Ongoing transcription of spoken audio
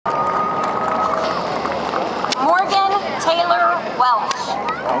Welch.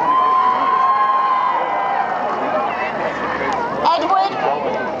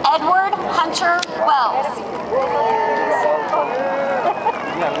 Edward Hunter Wells.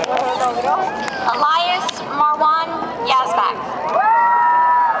 Elias Marwan Yazbak.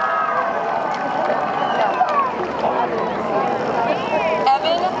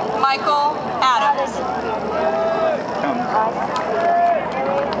 Evan Michael Adams.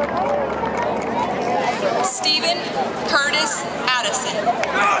 Stephen Curtis Addison.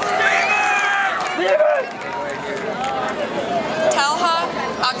 Talha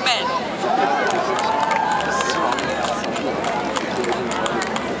Ahmed.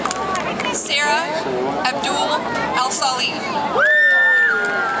 Sarah Abdul El Salih.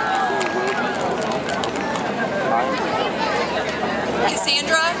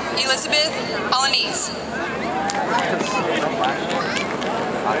 Cassandra Elizabeth Alanis.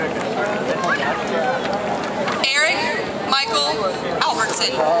 Eric Michael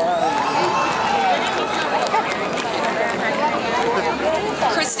Albertson.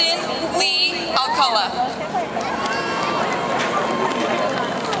 Kristen Lee Alcala.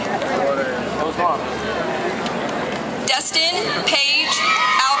 Destin Page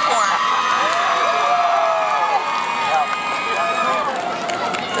Alcorn.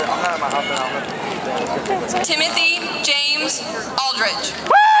 Timothy James Aldrich.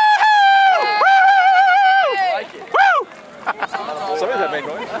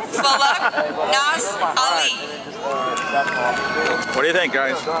 Falak Nas Ali. What do you think,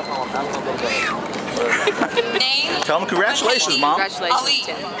 guys? Name. Tell them congratulations, Mom. Congratulations, Ali.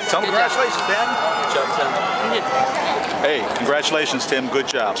 Tim. Tell them congratulations, Dan. Good job, Tim. Hey, congratulations, Tim. Good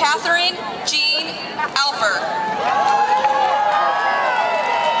job. Catherine Jean Alper.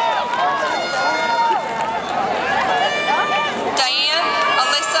 Diane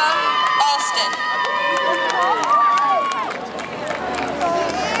Alyssa Alston.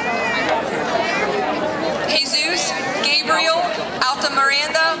 Jesus Gabriel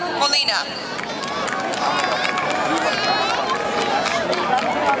Altamiranda Molina.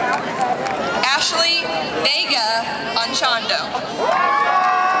 Ashley Vega Anchondo.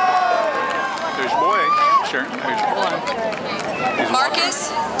 There's boy. Sure. There's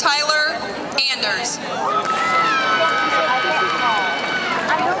Marcus Tyler Anders.